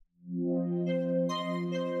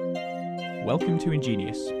Welcome to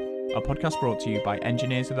Ingenious, a podcast brought to you by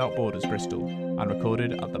Engineers Without Borders Bristol and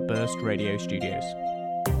recorded at the Burst Radio Studios.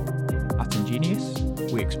 At Ingenious,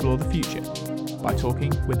 we explore the future by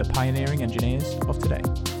talking with the pioneering engineers of today.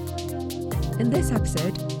 In this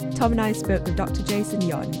episode, Tom and I spoke with Dr. Jason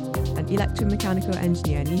Yon, an electromechanical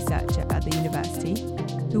engineer and researcher at the university,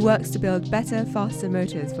 who works to build better, faster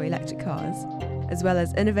motors for electric cars, as well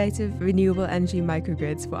as innovative, renewable energy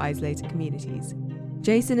microgrids for isolated communities.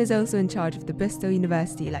 Jason is also in charge of the Bristol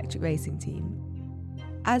University electric racing team.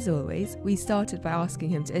 As always, we started by asking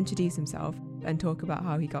him to introduce himself and talk about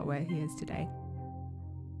how he got where he is today.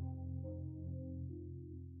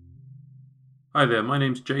 Hi there, my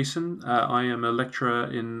name's Jason. I am a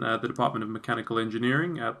lecturer in the Department of Mechanical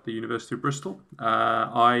Engineering at the University of Bristol.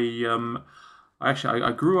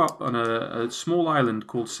 I grew up on a small island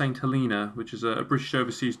called St. Helena, which is a British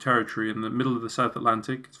overseas territory in the middle of the South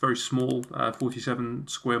Atlantic. It's very small, 47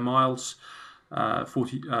 square miles,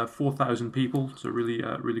 4,000 people, so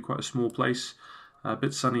really quite a small place, a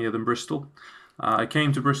bit sunnier than Bristol. I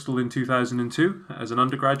came to Bristol in 2002 as an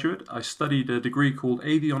undergraduate. I studied a degree called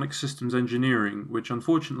Avionics Systems Engineering, which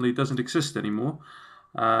unfortunately doesn't exist anymore.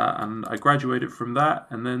 And I graduated from that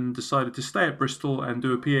and then decided to stay at Bristol and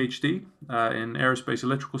do a PhD in aerospace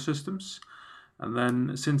electrical systems. And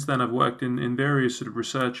then since then I've worked in various sort of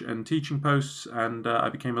research and teaching posts, and I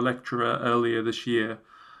became a lecturer earlier this year.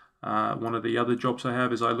 One of the other jobs I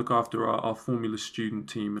have is I look after our Formula student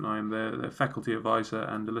team, and I am their faculty advisor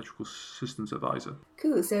and electrical systems advisor.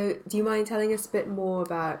 Cool. So do you mind telling us a bit more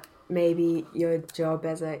about maybe your job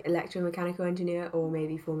as an electromechanical engineer or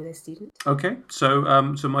maybe Formula student? Okay, so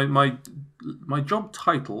my job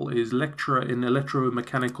title is lecturer in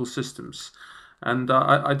electromechanical systems, and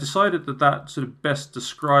I decided that sort of best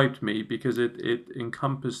described me because it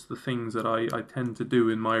encompassed the things that I tend to do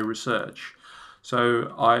in my research.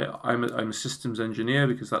 So I'm a systems engineer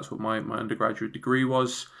because that's what my undergraduate degree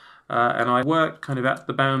was, and I work kind of at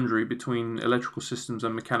the boundary between electrical systems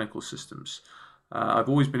and mechanical systems. I've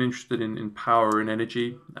always been interested in power and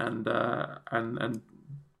energy, and the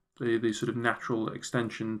sort of natural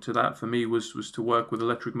extension to that for me was to work with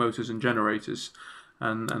electric motors and generators,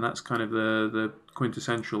 and that's kind of the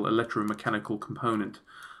quintessential electromechanical component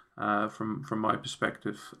from my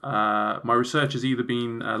perspective. My research has either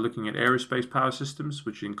been looking at aerospace power systems,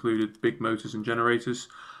 which included big motors and generators,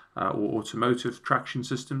 or automotive traction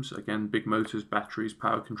systems, again big motors, batteries,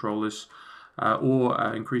 power controllers.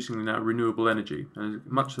 Or increasingly now renewable energy, and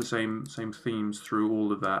much the same themes through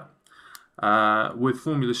all of that. With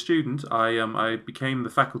Formula Student, I became the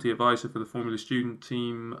faculty advisor for the Formula Student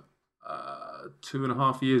team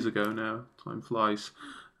 2.5 years ago now. Time flies,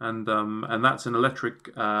 and that's an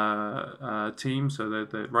electric team. So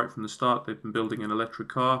they're right from the start. They've been building an electric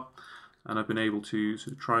car, and I've been able to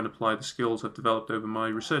sort of try and apply the skills I've developed over my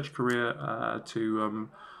research career to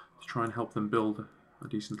try and help them build a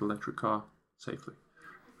decent electric car safely.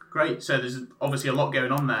 Great. So there's obviously a lot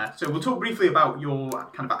going on there. So we'll talk briefly about your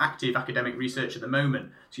kind of active academic research at the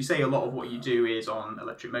moment. So you say a lot of what you do is on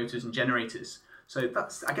electric motors and generators. So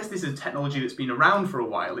I guess this is a technology that's been around for a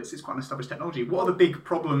while. It's quite an established technology. What are the big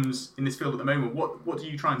problems in this field at the moment? What do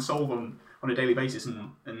you try and solve on a daily basis?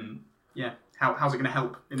 And how's it going to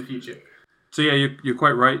help in the future? So yeah, you're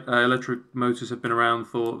quite right. Electric motors have been around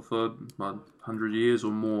for 100 years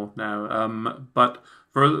or more now. But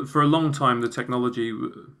for a long time, the technology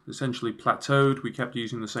essentially plateaued. We kept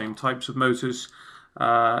using the same types of motors.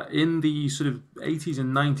 In the sort of 80s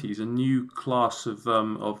and 90s, a new class of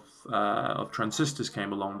transistors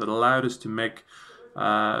came along that allowed us to make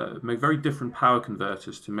very different power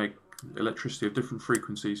converters to make electricity of different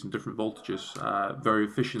frequencies and different voltages very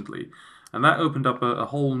efficiently. And that opened up a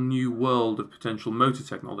whole new world of potential motor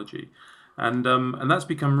technology. And that's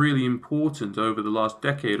become really important over the last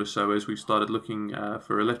decade or so as we've started looking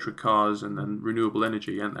for electric cars and renewable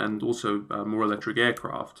energy and also more electric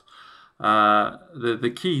aircraft.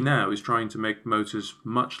 The key now is trying to make motors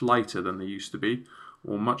much lighter than they used to be,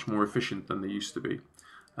 or much more efficient than they used to be.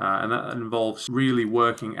 And that involves really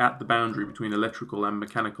working at the boundary between electrical and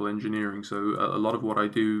mechanical engineering. So a lot of what I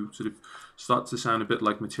do sort of starts to sound a bit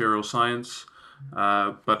like material science,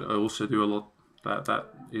 but I also do a lot that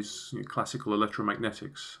is classical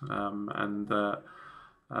electromagnetics.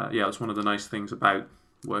 It's one of the nice things about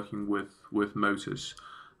working with motors.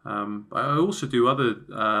 I also do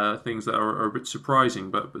other things that are a bit surprising,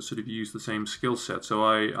 but sort of use the same skill set. So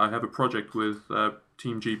I have a project with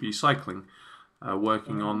Team GB Cycling,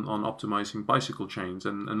 working on optimizing bicycle chains,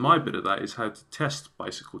 and my bit of that is how to test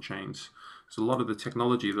bicycle chains. So a lot of the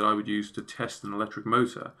technology that I would use to test an electric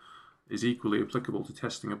motor is equally applicable to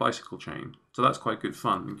testing a bicycle chain. So that's quite good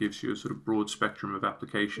fun and gives you a sort of broad spectrum of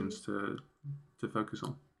applications to focus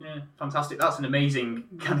on. Yeah, fantastic. That's an amazing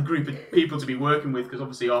kind of group of people to be working with, because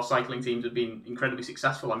obviously our cycling teams have been incredibly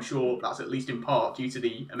successful. I'm sure that's at least in part due to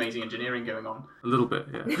the amazing engineering going on. A little bit,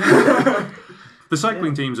 yeah. The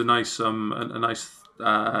cycling team's a nice sort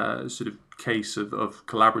of case of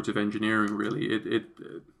collaborative engineering, really.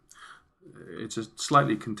 It's a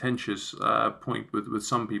slightly contentious point with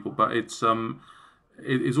some people, but it's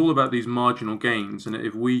all about these marginal gains, and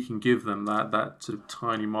if we can give them that sort of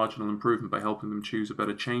tiny marginal improvement by helping them choose a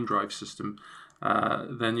better chain drive system,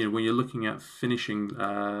 then when you're looking at finishing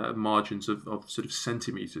margins of sort of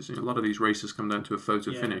centimeters, a lot of these races come down to a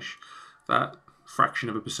photo finish. That fraction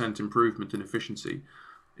of a % improvement in efficiency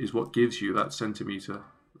is what gives you that centimeter,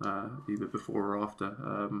 either before or after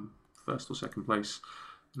first or second place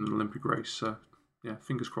in an Olympic race. So yeah,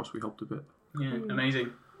 fingers crossed we helped a bit. Yeah,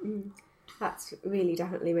 amazing. That's really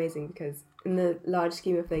definitely amazing, because in the large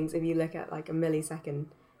scheme of things, if you look at like a millisecond,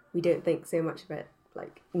 we don't think so much of it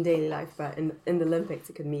like in daily life, but in the Olympics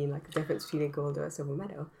it could mean like the difference between a gold or a silver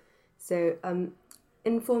medal. So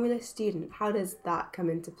in Formula Student, how does that come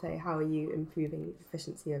into play? How are you improving the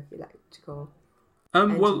efficiency of electrical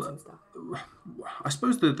engines and stuff? I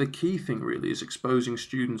suppose the key thing really is exposing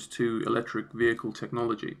students to electric vehicle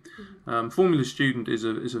technology. Formula Student is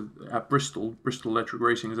at Bristol Electric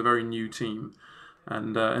Racing is a very new team,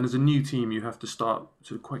 and as a new team you have to start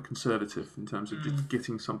sort of quite conservative in terms of just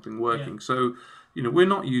getting something working. So we're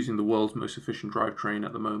not using the world's most efficient drivetrain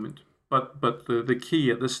at the moment, but the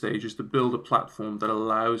key at this stage is to build a platform that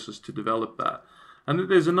allows us to develop that. And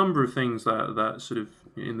there's a number of things that sort of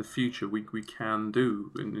in the future we can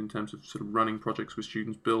do in terms of sort of running projects where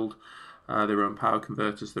students build their own power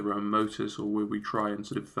converters, their own motors, or where we try and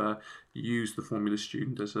sort of use the Formula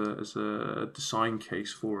Student as a design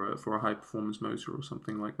case for a high performance motor or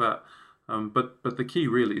something like that. But the key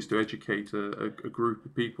really is to educate a group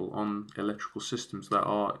of people on electrical systems that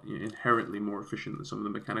are inherently more efficient than some of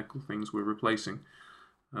the mechanical things we're replacing.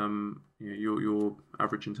 Your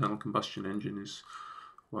average internal combustion engine is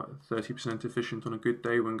 30% efficient on a good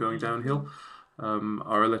day when going downhill.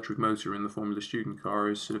 Our electric motor in the Formula Student car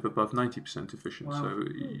is sort of above 90% efficient. Wow. So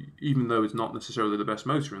even though it's not necessarily the best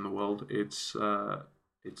motor in the world, it's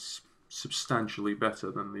substantially better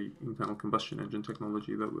than the internal combustion engine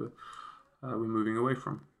technology that we're moving away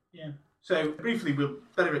from. Yeah. So briefly, we'll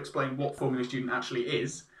better explain what Formula Student actually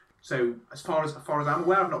is. So as far as I'm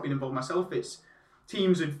aware, I've not been involved myself. It's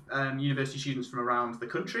teams of university students from around the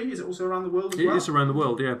country. Is it also around the world as well? It is around the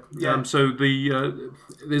world, yeah. So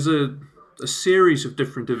there's a series of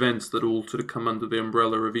different events that all sort of come under the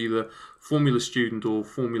umbrella of either Formula Student or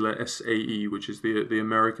Formula SAE, which is the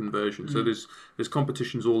American version. So there's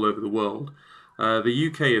competitions all over the world. The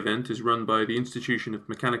UK event is run by the Institution of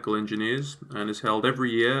Mechanical Engineers and is held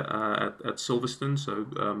every year at Silverstone, so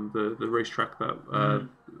the racetrack that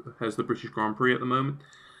has the British Grand Prix at the moment.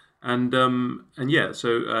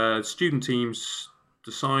 So student teams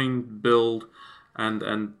design, build,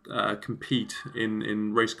 and compete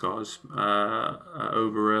in race cars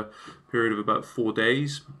over a period of about 4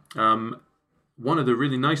 days. One of the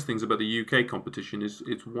really nice things about the UK competition is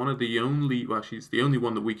it's one of the only, it's the only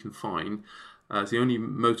one that we can find. It's the only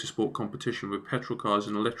motorsport competition where petrol cars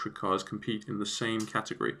and electric cars compete in the same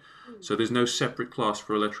category. So there's no separate class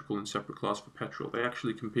for electrical and separate class for petrol. They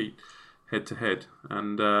actually compete head to head.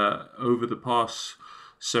 And over the past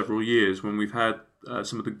several years, when we've had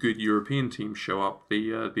some of the good European teams show up,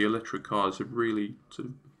 the electric cars have really sort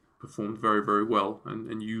of performed very, very well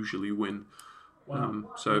and usually win. Wow.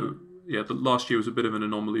 The last year was a bit of an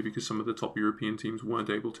anomaly because some of the top European teams weren't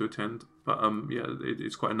able to attend. But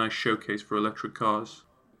it's quite a nice showcase for electric cars.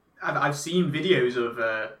 I've seen videos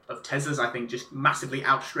of Teslas, I think, just massively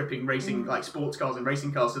outstripping racing, like sports cars and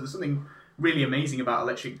racing cars. So there's something really amazing about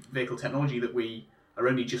electric vehicle technology that we are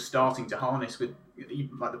only just starting to harness with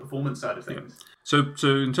like the performance side of things. Yeah.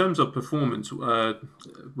 So in terms of performance,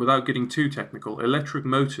 without getting too technical, electric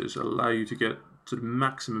motors allow you to get sort of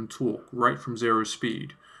maximum torque right from zero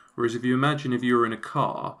speed. Whereas if you imagine if you were in a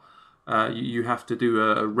car, you have to do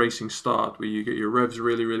a racing start where you get your revs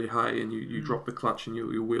really, really high and you drop the clutch and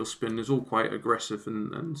your wheel spin. It's all quite aggressive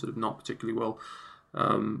and sort of not particularly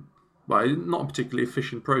not a particularly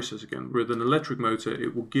efficient process again. With an electric motor,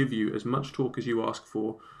 it will give you as much torque as you ask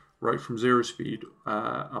for, right from zero speed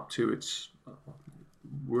up to its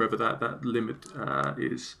wherever that limit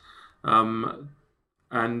is, and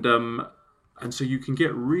so you can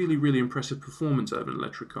get really, really impressive performance out of an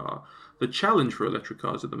electric car. The challenge for electric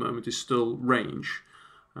cars at the moment is still range.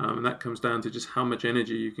 And that comes down to just how much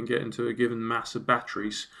energy you can get into a given mass of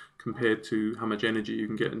batteries compared to how much energy you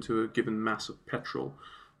can get into a given mass of petrol.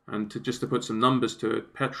 And to put some numbers to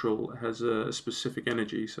it, petrol has a specific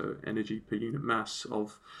energy, so energy per unit mass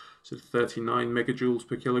of sort of 39 megajoules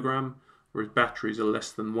per kilogram, whereas batteries are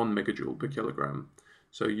less than 1 megajoule per kilogram.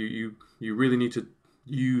 So you really need to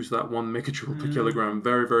use that 1 megajoule per kilogram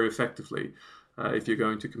very, very effectively if you're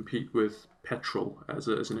going to compete with petrol as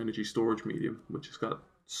an energy storage medium, which has got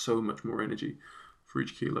so much more energy for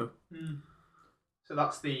each kilo. So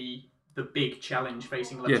that's the big challenge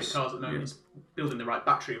facing electric cars at the moment, is building the right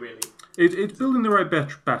battery, really. It's building the right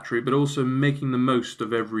battery, but also making the most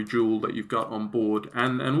of every joule that you've got on board,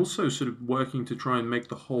 and also sort of working to try and make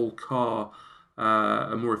the whole car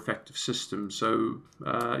a more effective system. So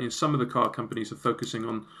some of the car companies are focusing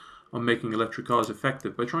on making electric cars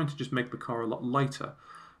effective by trying to just make the car a lot lighter.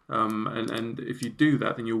 And if you do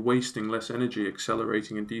that, then you're wasting less energy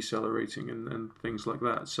accelerating and decelerating and things like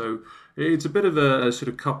that. So it's a bit of a sort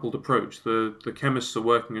of coupled approach. The chemists are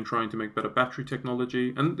working on trying to make better battery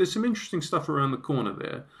technology, and there's some interesting stuff around the corner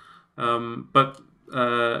there. But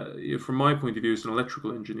from my point of view as an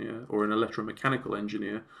electrical engineer or an electromechanical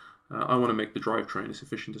engineer, I want to make the drivetrain as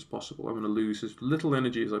efficient as possible. I want to lose as little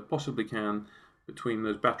energy as I possibly can between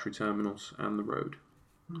those battery terminals and the road.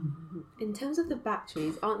 In terms of the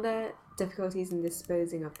batteries, aren't there difficulties in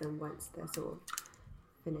disposing of them once they're sort of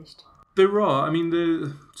finished? There are. I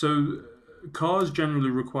mean, so cars generally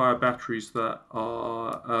require batteries that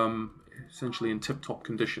are essentially in tip-top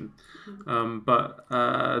condition. But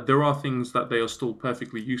there are things that they are still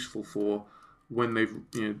perfectly useful for when they've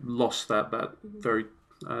lost that very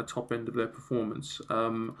top end of their performance.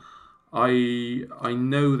 I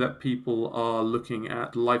know that people are looking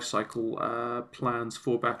at life cycle plans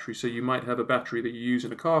for batteries. So you might have a battery that you use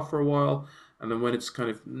in a car for a while, and then when it's kind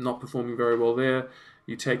of not performing very well there,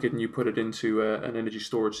 you take it and you put it into an energy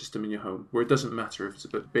storage system in your home, where it doesn't matter if it's a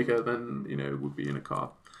bit bigger than it would be in a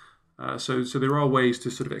car. So there are ways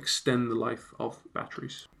to sort of extend the life of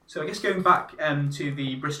batteries. So I guess going back to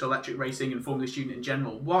the Bristol Electric Racing and Formula Student in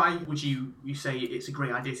general, why would you say it's a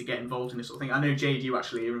great idea to get involved in this sort of thing? I know, Jade, you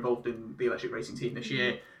actually are involved in the electric racing team this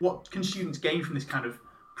year. What can students gain from this kind of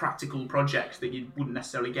practical project that you wouldn't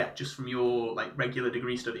necessarily get just from your regular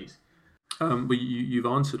degree studies? But you've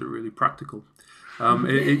answered it really practical.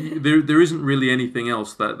 There isn't really anything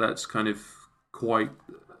else that's kind of quite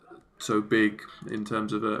so big in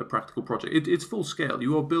terms of a practical project. It's full scale.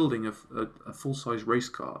 You are building a full-size race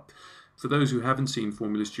car. For those who haven't seen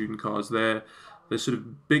Formula Student cars, they're sort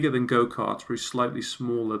of bigger than go-karts, very slightly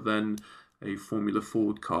smaller than a Formula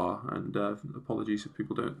Ford car. And apologies if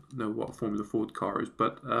people don't know what a Formula Ford car is,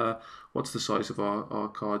 but what's the size of our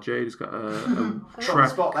car, Jade? It's got a track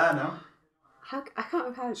spot there now. I can't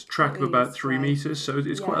remember how it's track of about 3 meters, so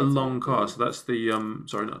it's quite a long car. So that's the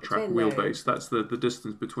wheelbase. That's the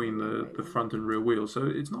distance between the front and rear wheels. So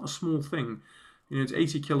it's not a small thing. It's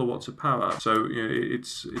 80 kilowatts of power. So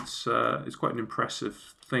it's quite an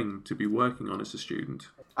impressive thing to be working on as a student.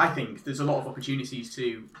 I think there's a lot of opportunities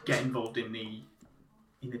to get involved in the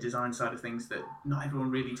design side of things that not everyone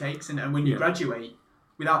really takes, and when you graduate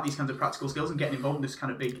without these kinds of practical skills and getting involved in this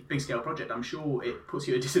kind of big scale project, I'm sure it puts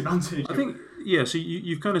you at a disadvantage. I think, so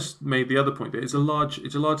you've kind of made the other point there. It's a large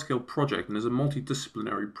scale project, and as a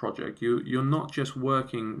multidisciplinary project, you're not just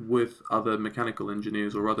working with other mechanical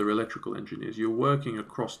engineers or other electrical engineers. You're working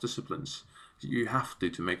across disciplines. You have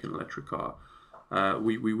to make an electric car.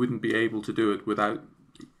 We wouldn't be able to do it without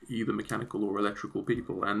either mechanical or electrical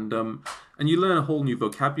people, and you learn a whole new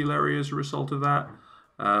vocabulary as a result of that.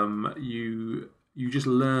 You just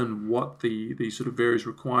learn what the sort of various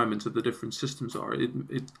requirements of the different systems are. It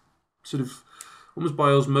sort of, almost by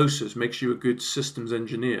osmosis, makes you a good systems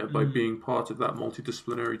engineer by being part of that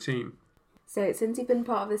multidisciplinary team. So since you've been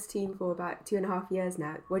part of this team for about 2.5 years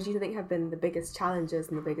now, what do you think have been the biggest challenges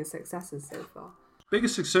and the biggest successes so far?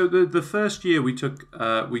 So the first year we took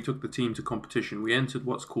the team to competition. We entered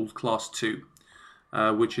what's called Class 2.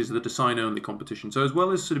 Which is the design-only competition. So as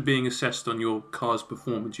well as sort of being assessed on your car's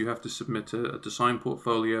performance, you have to submit a design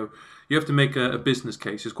portfolio. You have to make a business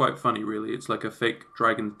case. It's quite funny, really. It's like a fake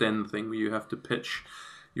Dragon's Den thing where you have to pitch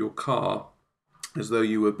your car as though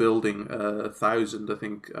you were building 1,000, I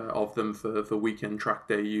think, of them for weekend track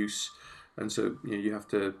day use. And so you have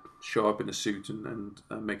to show up in a suit and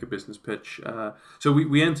make a business pitch. So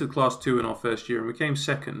we entered Class 2 in our first year, and we came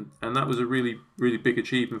second. And that was a really, really big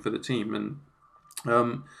achievement for the team. And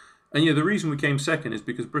the reason we came second is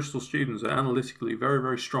because Bristol students are analytically very,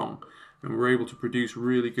 very strong, and we're able to produce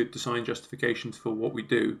really good design justifications for what we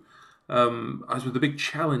do. I suppose the big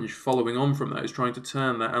challenge following on from that is trying to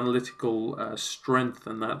turn that analytical strength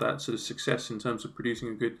and that sort of success in terms of producing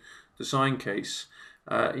a good design case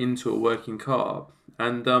into a working car.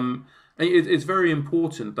 And it's very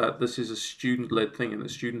important that this is a student-led thing and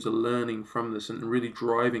that students are learning from this and really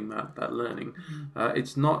driving that learning.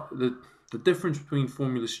 It's not the difference between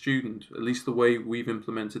Formula Student, at least the way we've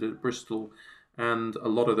implemented it at Bristol, and a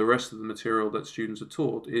lot of the rest of the material that students are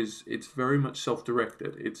taught, is it's very much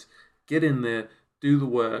self-directed. It's get in there, do the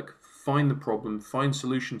work, find the problem, find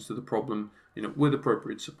solutions to the problem, with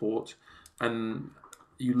appropriate support, and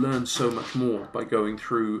you learn so much more by going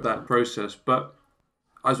through that process. But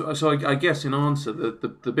I guess in answer,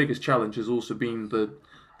 the biggest challenge has also been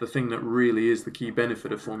the thing that really is the key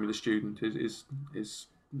benefit of Formula Student is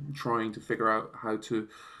trying to figure out how to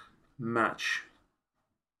match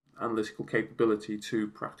analytical capability to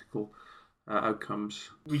practical outcomes.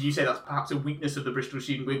 Would you say that's perhaps a weakness of the Bristol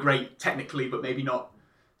Student? We're great technically, but maybe not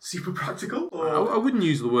super practical? Or? I wouldn't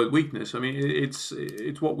use the word weakness. I mean, it's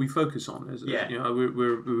what we focus on.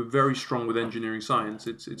 We're very strong with engineering science.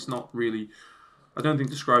 It's not really. I don't think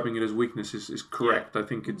describing it as weakness is correct. I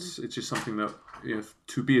think it's just something that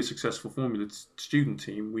to be a successful Formula Student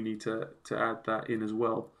team, we need to add that in as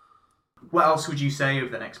well. What else would you say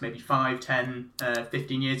over the next maybe 5, 10,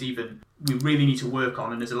 15 years even, we really need to work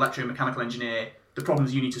on? And as an electromechanical engineer, the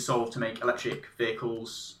problems you need to solve to make electric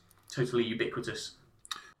vehicles totally ubiquitous?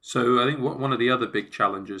 So I think one of the other big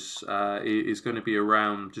challenges is going to be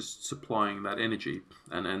around just supplying that energy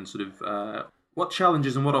and sort of what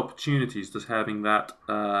challenges and what opportunities does having that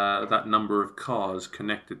number of cars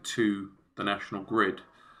connected to the national grid,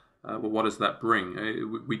 what does that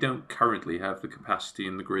bring? We don't currently have the capacity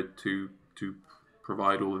in the grid to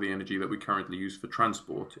provide all of the energy that we currently use for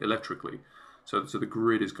transport electrically. So the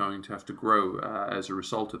grid is going to have to grow as a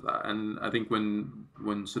result of that. And I think when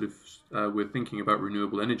sort of we're thinking about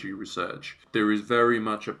renewable energy research, there is very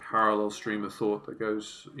much a parallel stream of thought that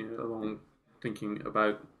goes along thinking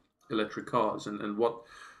about electric cars and what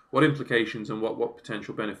implications and what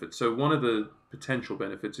potential benefits. So one of the potential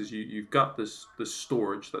benefits is you've got this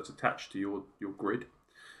storage that's attached to your grid.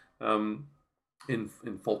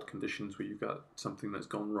 In fault conditions where you've got something that's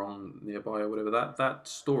gone wrong nearby or whatever, that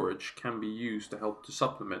storage can be used to help to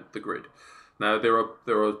supplement the grid. Now there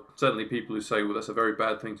are certainly people who say, well, that's a very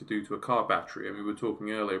bad thing to do to a car battery. I mean, we were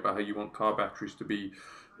talking earlier about how you want car batteries to be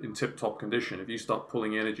in tip-top condition. If you start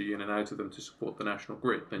pulling energy in and out of them to support the national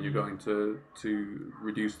grid, then you're going to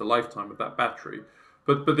reduce the lifetime of that battery.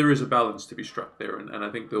 But there is a balance to be struck there, and I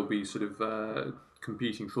think there'll be sort of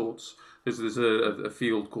competing thoughts. There's a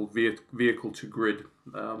field called vehicle to grid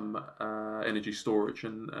energy storage,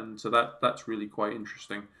 and so that's really quite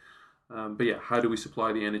interesting. But yeah, how do we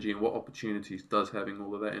supply the energy, and what opportunities does having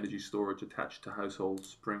all of that energy storage attached to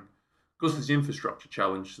households bring? Of course, there's the infrastructure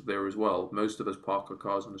challenge there as well. Most of us park our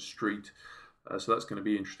cars on the street, so that's going to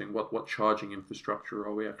be interesting. What charging infrastructure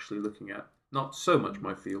are we actually looking at? Not so much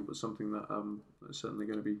my field, but something that is certainly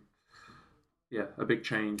going to be a big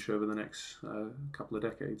change over the next couple of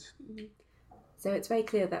decades. So it's very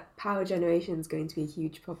clear that power generation is going to be a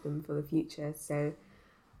huge problem for the future. So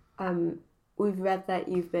we've read that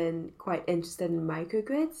you've been quite interested in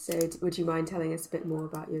microgrids. So would you mind telling us a bit more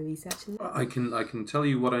about your research in that? I can tell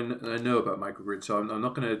you what I know about microgrids. So I'm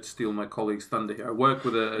not going to steal my colleague's thunder here. I work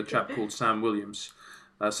with a chap called Sam Williamson,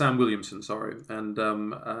 and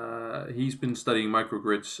he's been studying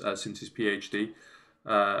microgrids since his PhD.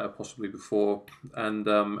 Possibly before, and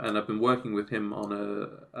I've been working with him on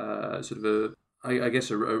a sort of a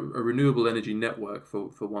renewable energy network, for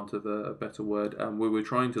want of a better word, where we're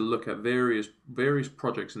trying to look at various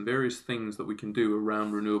projects and various things that we can do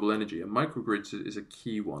around renewable energy, and microgrids is a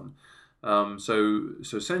key one. So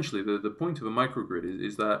essentially, the point of a microgrid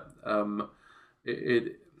is that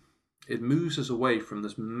it moves us away from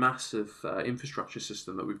this massive infrastructure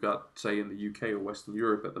system that we've got, say, in the UK or Western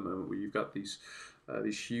Europe at the moment, where you've got these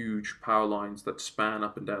huge power lines that span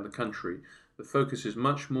up and down the country. The focus is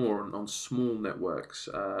much more on small networks,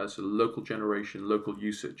 so local generation, local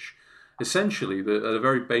usage. Essentially, at a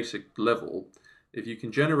very basic level, if you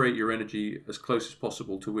can generate your energy as close as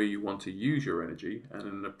possible to where you want to use your energy and in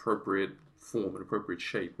an appropriate form, an appropriate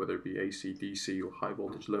shape, whether it be AC, DC, or high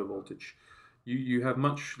voltage, low voltage, you have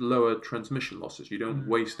much lower transmission losses. You don't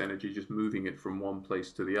waste energy just moving it from one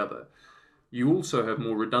place to the other. You also have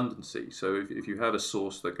more redundancy. So if you have a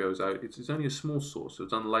source that goes out, it's only a small source, so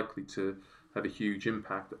it's unlikely to have a huge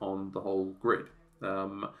impact on the whole grid.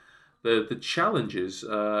 The challenge is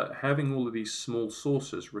having all of these small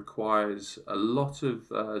sources requires a lot of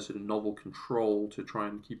sort of novel control to try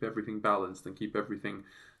and keep everything balanced and keep everything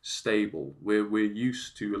stable. We're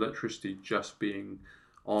used to electricity just being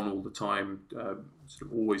on all the time,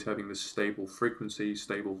 sort of always having this stable frequency,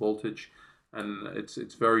 stable voltage, and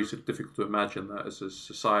it's very sort of difficult to imagine that as a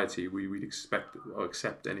society we'd expect or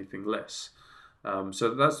accept anything less.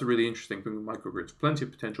 So that's the really interesting thing with microgrids. Plenty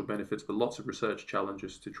of potential benefits, but lots of research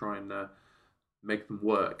challenges to try and make them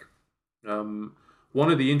work.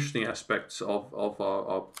 One of the interesting aspects of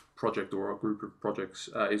our project or our group of projects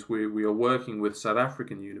is we are working with South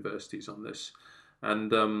African universities on this,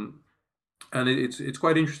 and it's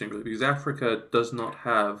quite interesting really, because Africa does not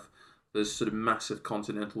have this sort of massive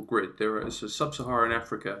continental grid. So sub-Saharan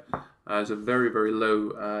Africa has a very, very low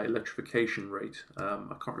electrification rate.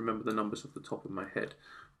 I can't remember the numbers off the top of my head,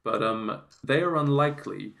 but they are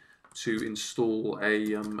unlikely to install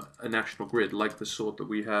a national grid like the sort that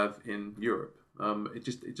we have in Europe. It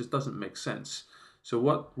just doesn't make sense. So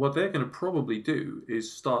what they're going to probably do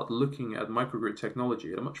is start looking at microgrid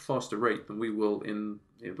technology at a much faster rate than we will in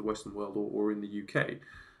the Western world or in the UK.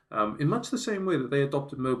 In much the same way that they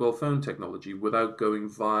adopted mobile phone technology without going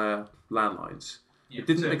via landlines. Yeah, it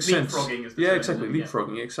didn't make sense. Yeah, exactly.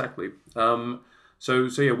 Leapfrogging, exactly. So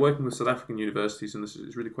working with South African universities, and this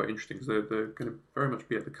is really quite interesting because they're going to very much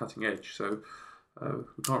be at the cutting edge. So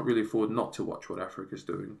we can't really afford not to watch what Africa is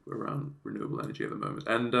doing around renewable energy at the moment.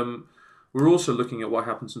 And we're also looking at what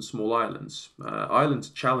happens in small islands. Islands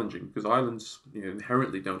are challenging because islands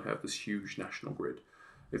inherently don't have this huge national grid.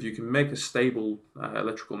 If you can make a stable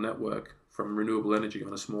electrical network from renewable energy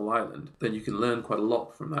on a small island, then you can learn quite a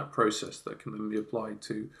lot from that process that can then be applied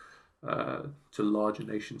to larger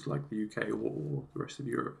nations like the UK or the rest of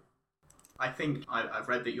Europe. I think I've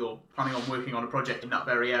read that you're planning on working on a project in that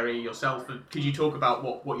very area yourself. Could you talk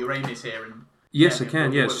about what your aim is here? And yes, I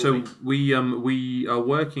can. Yes, so we are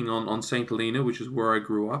working on St. Helena, which is where I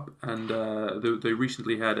grew up, and they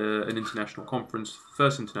recently had an international conference,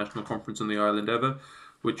 first international conference on the island ever,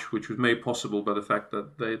 which was made possible by the fact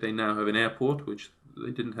that they now have an airport, which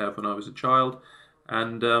they didn't have when I was a child,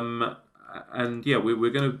 and yeah,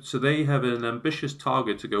 we're going to. So they have an ambitious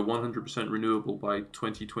target to go 100% renewable by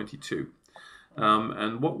 2022,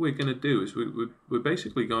 and what we're going to do is we're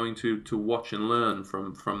basically going to watch and learn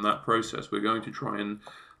from that process. We're going to try and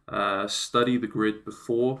study the grid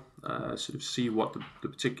before, sort of see what the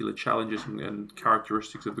particular challenges and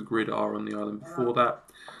characteristics of the grid are on the island before that.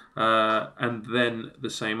 And then the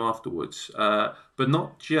same afterwards. But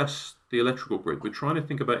not just the electrical grid. We're trying to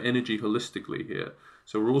think about energy holistically here.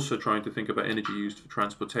 So we're also trying to think about energy used for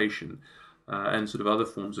transportation and sort of other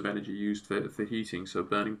forms of energy used for heating, so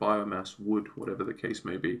burning biomass, wood, whatever the case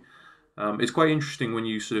may be. It's quite interesting when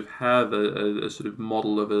you sort of have a sort of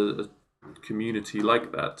model of a community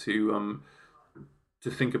like that to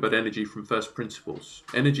think about energy from first principles.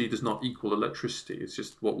 Energy does not equal electricity. It's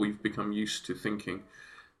just what we've become used to thinking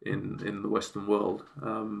in the Western world.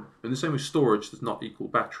 And the same with storage does not equal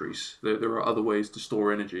batteries. There are other ways to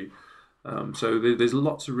store energy. So there's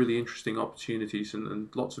lots of really interesting opportunities and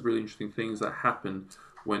lots of really interesting things that happen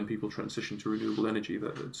when people transition to renewable energy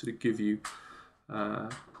that sort of give you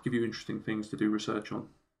interesting things to do research on.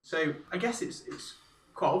 So I guess it's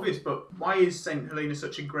quite obvious, but why is St. Helena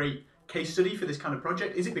such a great case study for this kind of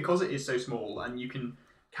project? Is it because it is so small and you can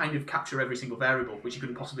kind of capture every single variable, which you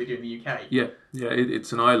couldn't possibly do in the UK? Yeah,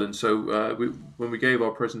 it's an island. So when we gave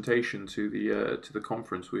our presentation to the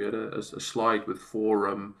conference, we had a slide with four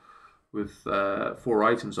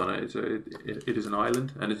items on it. It is an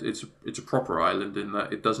island, and it's a proper island in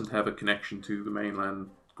that it doesn't have a connection to the mainland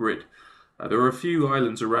grid. There are a few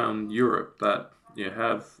islands around Europe that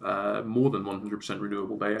have more than 100%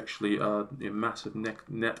 renewable. They actually are massive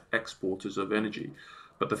net exporters of energy.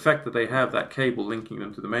 But the fact that they have that cable linking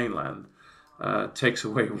them to the mainland takes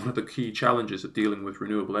away one of the key challenges of dealing with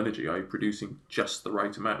renewable energy, i.e. producing just the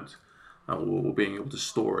right amount or being able to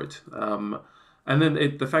store it. And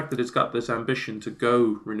then the fact that it's got this ambition to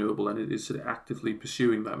go renewable and it is sort of actively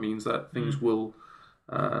pursuing that means that things will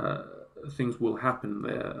happen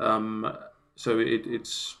there. So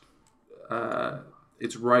it's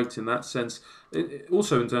right in that sense.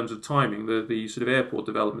 Also in terms of timing, the sort of airport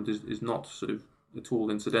development is not sort of at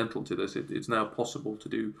all incidental to this. It's now possible to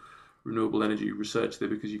do renewable energy research there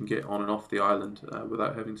because you can get on and off the island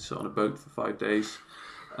without having to sit on a boat for 5 days.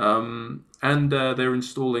 And they're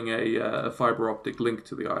installing a fibre optic link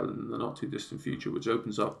to the island in the not too distant future, which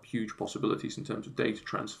opens up huge possibilities in terms of data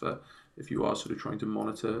transfer if you are sort of trying to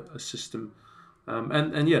monitor a system.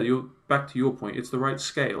 And yeah, back to your point, it's the right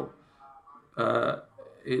scale.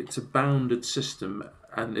 It's a bounded system,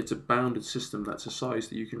 and it's a bounded system that's a size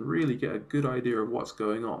that you can really get a good idea of what's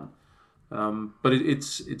going on. But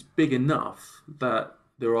it's big enough that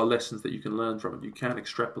there are lessons that you can learn from it. You can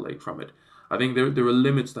extrapolate from it. I think there are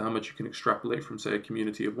limits to how much you can extrapolate from, say, a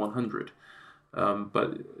community of 100.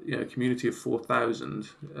 But a community of 4,000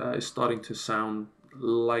 is starting to sound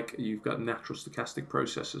like you've got natural stochastic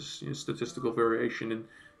processes, statistical variation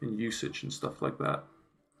in usage and stuff like that.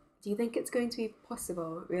 Do you think it's going to be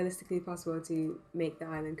realistically possible, to make the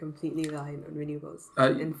island completely reliant on renewables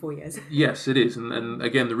in 4 years? Yes, it is, and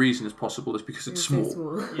again, the reason it's possible is because it's small. So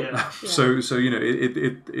small. Yeah. So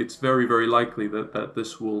it's very, very likely that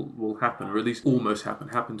this will happen, or at least almost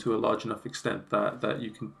happen to a large enough extent that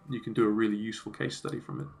you can do a really useful case study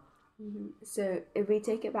from it. Mm-hmm. So if we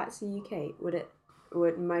take it back to the UK,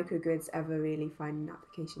 would microgrids ever really find an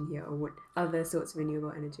application here, or would other sorts of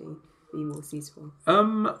renewable energy be more suitable?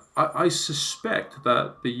 I suspect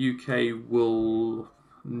that the UK will.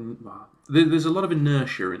 There's a lot of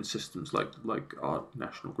inertia in systems like our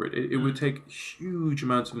national grid. It would take huge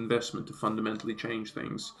amounts of investment to fundamentally change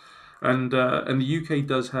things, and the UK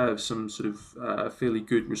does have some sort of fairly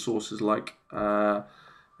good resources like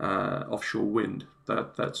offshore wind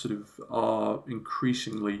that sort of are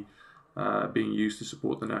increasingly being used to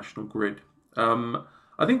support the national grid.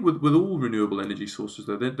 I think with all renewable energy sources,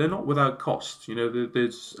 though, they're not without cost.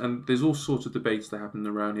 There's all sorts of debates that happen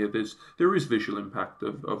around here. There is visual impact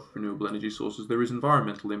of renewable energy sources. There is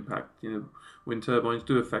environmental impact. Wind turbines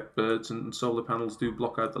do affect birds, and solar panels do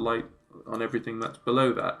block out the light on everything that's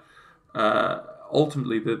below that.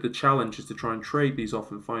 Ultimately, the challenge is to try and trade these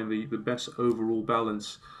off and find the best overall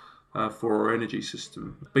balance for our energy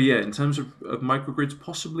system. But yeah, in terms of microgrids,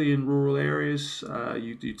 possibly in rural areas,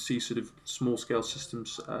 you'd see sort of small-scale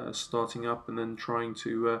systems starting up and then trying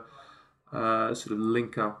to sort of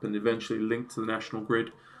link up and eventually link to the national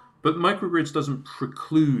grid. But microgrids doesn't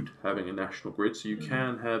preclude having a national grid, so you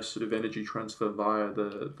can have sort of energy transfer via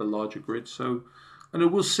the larger grid. So, and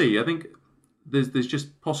we'll see. I think there's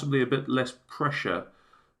just possibly a bit less pressure,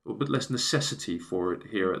 or a bit less necessity for it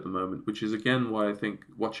here at the moment, which is again why I think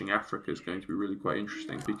watching Africa is going to be really quite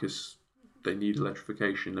interesting, because they need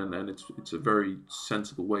electrification, and it's a very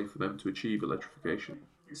sensible way for them to achieve electrification.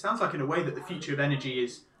 It sounds like, in a way, that the future of energy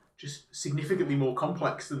is just significantly more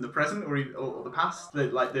complex than the present or the past.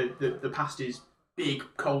 The past is big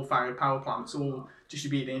coal-fired power plants all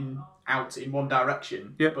distributed out in one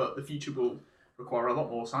direction, but the future will require a lot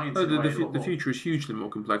more science. The future is hugely more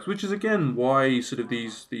complex, which is again why sort of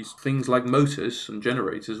these things like motors and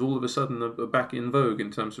generators all of a sudden are back in vogue in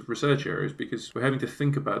terms of research areas, because we're having to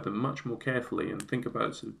think about them much more carefully and think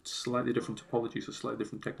about sort of slightly different topologies or slightly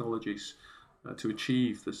different technologies to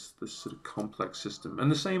achieve this sort of complex system. And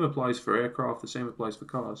the same applies for aircraft, the same applies for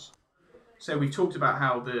cars. So we've talked about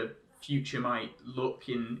how the future might look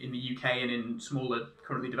in the UK and in smaller,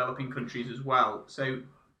 currently developing countries as well. So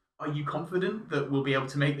are you confident that we'll be able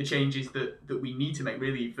to make the changes that we need to make,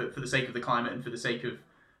 really, for the sake of the climate and for the sake of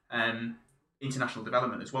international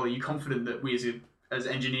development as well? Are you confident that we as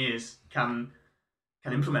engineers can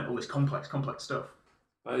implement all this complex stuff?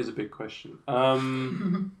 That is a big question.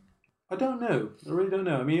 I don't know. I really don't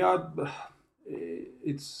know. I mean,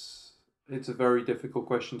 it's a very difficult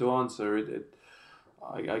question to answer.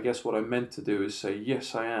 I guess what I meant to do is say,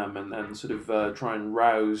 yes, I am, and sort of try and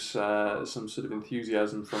rouse some sort of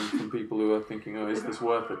enthusiasm from people who are thinking, oh, is this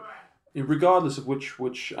worth it? Regardless of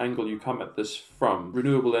which angle you come at this from,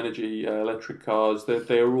 renewable energy, electric cars,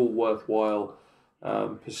 they are all worthwhile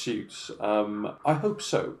pursuits. I hope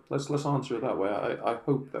so. Let's answer it that way. I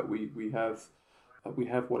hope that we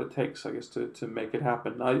have what it takes, I guess, to make it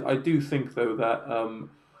happen. I do think, though, that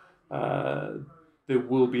there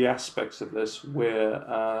will be aspects of this where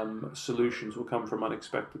solutions will come from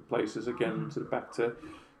unexpected places. Again, sort of back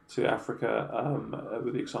to Africa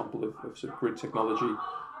with the example of sort of grid technology.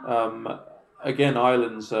 Again,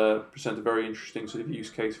 islands present a very interesting sort of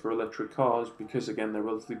use case for electric cars, because again, they're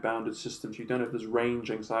relatively bounded systems. You don't have this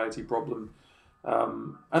range anxiety problem.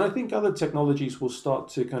 And I think other technologies will start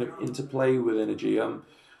to kind of interplay with energy.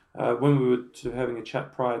 When we were sort of having a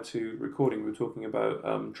chat prior to recording, we were talking about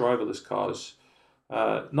driverless cars.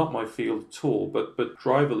 Not my field at all, but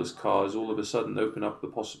driverless cars all of a sudden open up the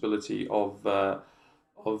possibility of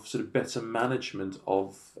sort of better management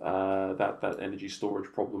of that energy storage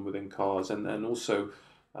problem within cars, and also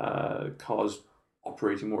cars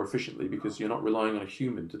operating more efficiently, because you're not relying on a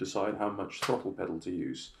human to decide how much throttle pedal to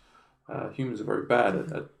use. Humans are very bad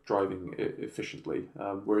at driving efficiently,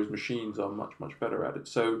 whereas machines are much better at it.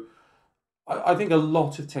 So I think a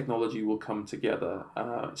lot of technology will come together.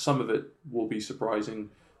 Some of it will be surprising,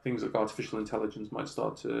 things like artificial intelligence might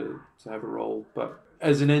start to have a role. But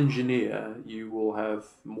as an engineer, you will have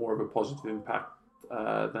more of a positive impact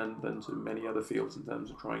than to many other fields in terms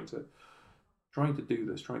of trying to do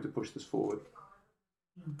this, trying to push this forward.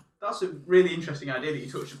 That's a really interesting idea that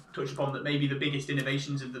you touched upon, that maybe the biggest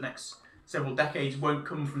innovations of the next several decades won't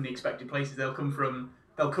come from the expected places. They'll come from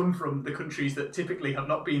the countries that typically have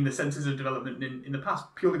not been the centres of development in the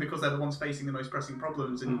past, purely because they're the ones facing the most pressing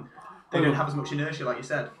problems, and they don't have as much inertia, like you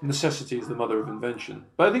said. Necessity is the mother of invention.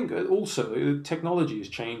 But I think also technology is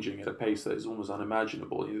changing at a pace that is almost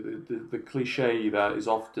unimaginable. The cliche that is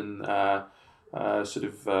often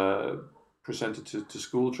presented to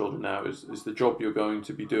school children now is the job you're going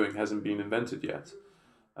to be doing hasn't been invented yet.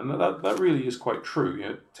 And that really is quite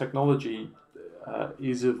true. Technology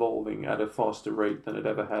is evolving at a faster rate than it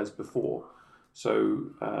ever has before.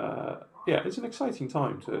 So it's an exciting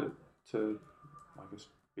time to I guess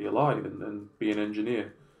be alive and be an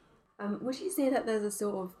engineer. Would you say that there's a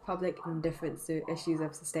sort of public indifference to issues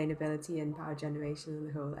of sustainability and power generation on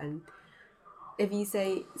the whole? And if you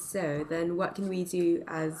say so, then what can we do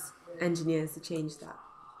as engineers to change that?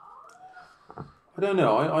 I don't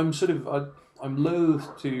know. I'm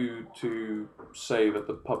loath to say that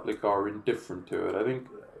the public are indifferent to it. I think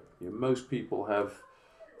most people have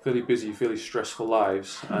fairly busy, fairly stressful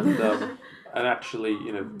lives, and and actually,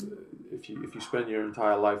 if you spend your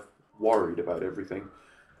entire life worried about everything,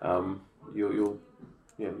 you'll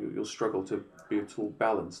struggle to be at all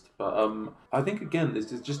balanced. But I think again,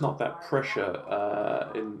 there's just not that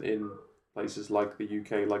pressure in places like the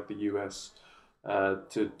UK, like the US,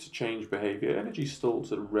 to change behaviour. Energy's still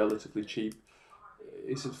sort of relatively cheap.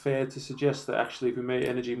 Is it fair to suggest that actually if we made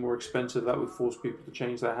energy more expensive, that would force people to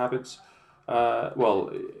change their habits?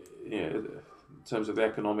 In terms of the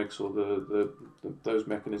economics or those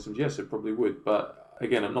mechanisms, yes, it probably would. But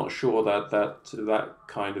again, I'm not sure that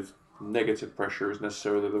kind of negative pressure is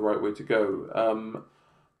necessarily the right way to go.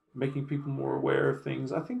 Making people more aware of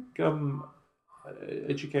things. I think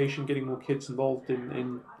education, getting more kids involved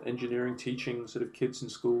in engineering, teaching sort of kids in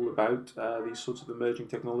school about these sorts of emerging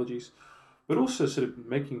technologies, but also sort of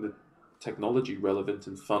making the technology relevant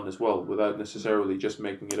and fun as well, without necessarily just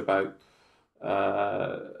making it about,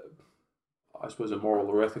 I suppose, a moral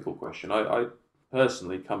or ethical question. I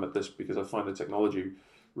personally come at this because I find the technology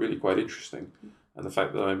really quite interesting, and the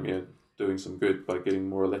fact that I'm doing some good by getting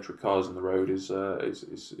more electric cars on the road is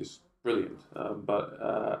brilliant.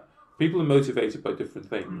 But people are motivated by different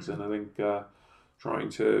things, and I think trying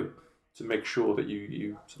to make sure that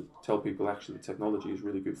you sort of tell people actually the technology is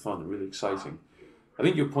really good fun and really exciting. I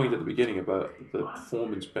think your point at the beginning about the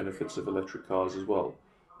performance benefits of electric cars as well,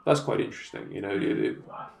 that's quite interesting.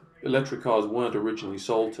 Electric cars weren't originally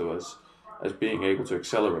sold to us as being able to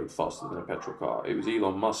accelerate faster than a petrol car. It was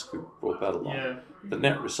Elon Musk who brought that along. Yeah. The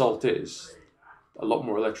net result is a lot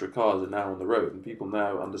more electric cars are now on the road, and people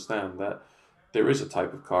now understand that there is a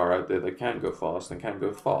type of car out there that can go fast and can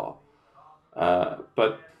go far.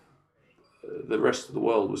 But the rest of the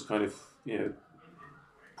world was kind of,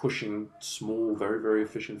 pushing small, very, very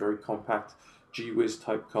efficient, very compact G-Wiz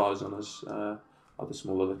type cars on us. Other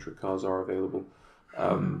small electric cars are available.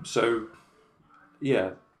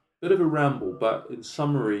 Bit of a ramble, but in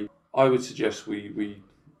summary, I would suggest we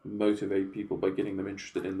motivate people by getting them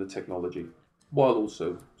interested in the technology, while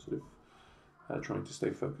also sort of trying to stay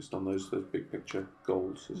focused on those big picture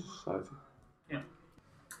goals as a society. Yeah.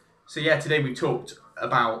 So today we talked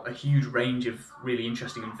about a huge range of really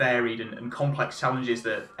interesting and varied and complex challenges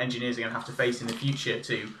that engineers are going to have to face in the future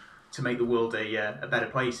to make the world a better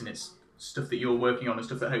place, and it's stuff that you're working on and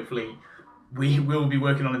stuff that hopefully we will be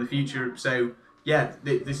working on in the future. So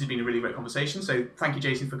this has been a really great conversation. So thank you,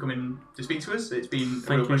 Jason, for coming to speak to us. It's been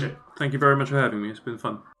a real pleasure. Thank you very much for having me. It's been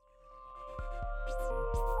fun.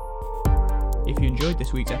 If you enjoyed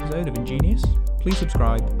this week's episode of Ingenious, please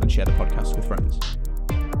subscribe and share the podcast with friends.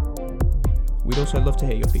 We'd also love to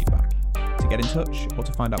hear your feedback. To get in touch or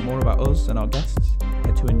to find out more about us and our guests,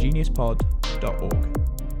 head to ingeniouspod.org.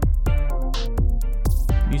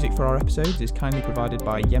 Music for our episodes is kindly provided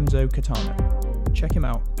by Yemzo Katano. Check him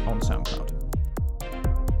out on SoundCloud.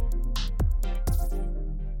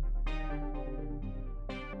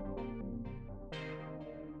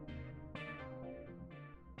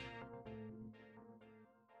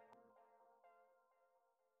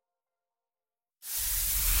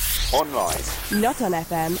 Online. Not on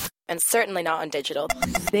FM. And certainly not on digital.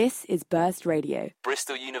 This is Burst Radio.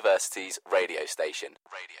 Bristol University's radio station.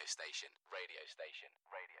 Radio station. Radio station.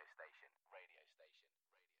 Radio